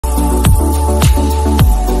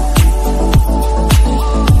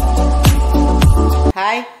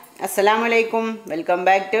Assalamualaikum. Welcome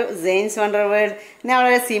back to Zain's Wonder World. Now,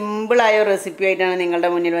 a simple recipe item in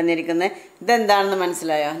Ningalda Munil. Then Dana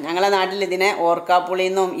Manslayo. Nangala Natilina,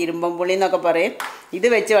 ORKKAAPULI, Irumbambuli no Kapare.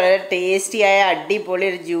 Either which are tasty, deep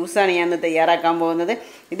poly juice and the Yara Cambo.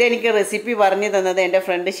 Then a recipe varni than the end of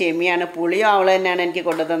friend Shemi and a puli outline and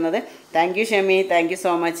Kikoda. Thank you, Shemi. Thank you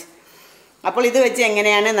so much. അപ്പോൾ ഇത് വെച്ച്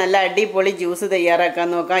എങ്ങനെയാണ് നല്ല അടിപൊളി juice തയ്യാറാക്കാൻ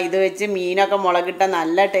നോക്കാം. ഇത് വെച്ച് മീനൊക്കെ മുളകിട്ട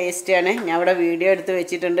നല്ല ടേസ്റ്റ് ആണ്. ഞാൻ ഇവിടെ വീഡിയോ എടുത്ത്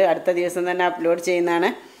വെച്ചിട്ടുണ്ട്. അടുത്ത ദിവസം തന്നെ അപ്ലോഡ് ചെയ്യുന്നതാണ്.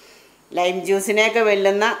 ലൈം ജ്യൂസിനെയൊക്കെ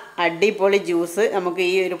വെല്ലുന്ന അടിപൊളി ജ്യൂസ് നമുക്ക്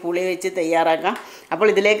ഈ ഒരു പുളി വെച്ച് തയ്യാറാക്കാം. അപ്പോൾ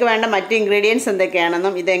ഇതിലേക്ക് വേണ്ട മറ്റ് ഇൻഗ്രീഡിയൻസ്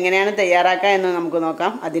എന്തൊക്കെയാണെന്നും ഇതെങ്ങനെയാണ് തയ്യാറാക്കുക എന്നും നമുക്ക്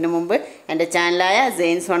നോക്കാം. അതിനു മുമ്പ് എൻ്റെ ചാനലായ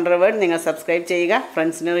സെയിൻസ് വണ്ടർ വേൾഡ് നിങ്ങൾ സബ്സ്ക്രൈബ് ചെയ്യുക,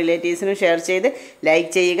 ഫ്രണ്ട്സിനും റിലേറ്റീവ്സിനും ഷെയർ ചെയ്ത്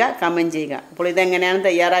ലൈക്ക് ചെയ്യുക, കമൻറ്റ് ചെയ്യുക. അപ്പോൾ ഇതെങ്ങനെയാണ്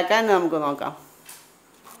തയ്യാറാക്കുക എന്ന് നമുക്ക് നോക്കാം.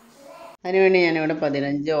 അതിനുവേണ്ടി ഞാനിവിടെ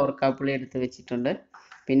 15 ഓർക്കാപ്പുളി എടുത്ത് വെച്ചിട്ടുണ്ട്.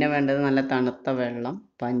 പിന്നെ വേണ്ടത് നല്ല തണുത്ത വെള്ളം,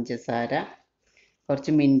 പഞ്ചസാര,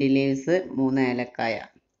 കുറച്ച് മിൻറ്റ് ലീവ്സ്, 3 ഏലക്കായ.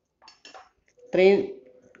 ഇത്രയും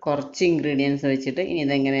കുറച്ച് ഇൻഗ്രീഡിയൻസ് വെച്ചിട്ട് ഇനി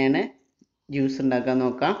ഇതെങ്ങനെയാണ് ജ്യൂസ് ഉണ്ടാക്കാൻ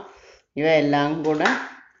നോക്കാം. ഇവയെല്ലാം കൂടെ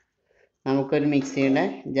നമുക്കൊരു മിക്സിയുടെ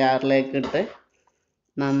ജാറിലേക്ക് ഇട്ട്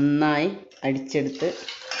നന്നായി അടിച്ചെടുത്ത്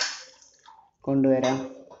കൊണ്ടുവരാം.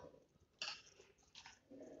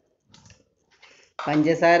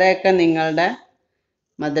 പഞ്ചസാരയൊക്കെ നിങ്ങളുടെ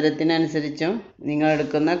മധുരത്തിനനുസരിച്ചും നിങ്ങൾ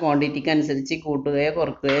എടുക്കുന്ന ക്വാണ്ടിറ്റിക്ക് അനുസരിച്ച് കൂട്ടുകയോ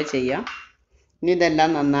കുറയ്ക്കുകയോ ചെയ്യാം. ഇനി ഇതെല്ലാം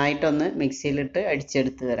നന്നായിട്ടൊന്ന് മിക്സിയിലിട്ട്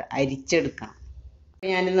അരിച്ചെടുക്കാം.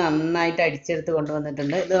 ഞാനിത് നന്നായിട്ട് അരിച്ചെടുത്ത്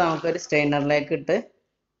കൊണ്ടുവന്നിട്ടുണ്ട്. ഇത് നമുക്കൊരു സ്ട്രെയിനറിലേക്ക് ഇട്ട്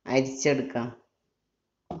അരിച്ചെടുക്കാം.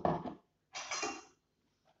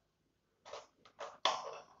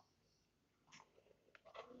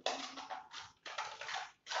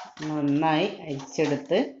 നന്നായി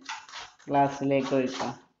അരിച്ചെടുത്ത് ഗ്ലാസ്സിലേക്ക്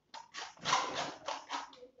ഒഴിക്കാം.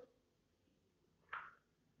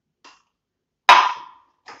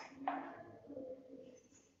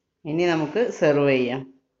 ഇനി നമുക്ക് സെർവ് ചെയ്യാം.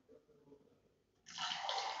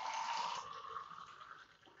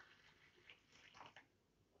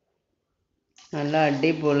 നല്ല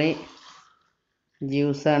അടിപൊളി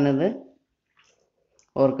ജ്യൂസാണിത്.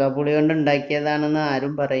 ഓർക്കാപ്പുളി കൊണ്ട് ഉണ്ടാക്കിയതാണെന്ന്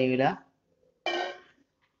ആരും പറയൂല.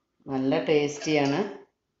 നല്ല ടേസ്റ്റിയാണ്.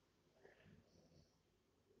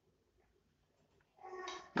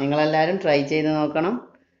 നിങ്ങളെല്ലാവരും ട്രൈ ചെയ്ത് നോക്കണം.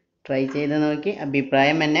 ട്രൈ ചെയ്ത് നോക്കി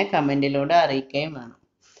അഭിപ്രായം എന്നെ കമൻറ്റിലൂടെ അറിയിക്കുകയും വേണം.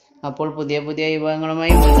 അപ്പോൾ പുതിയ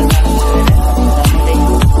വിഭവങ്ങളുമായി വീണ്ടും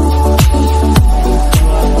കാണുന്നതുവരെ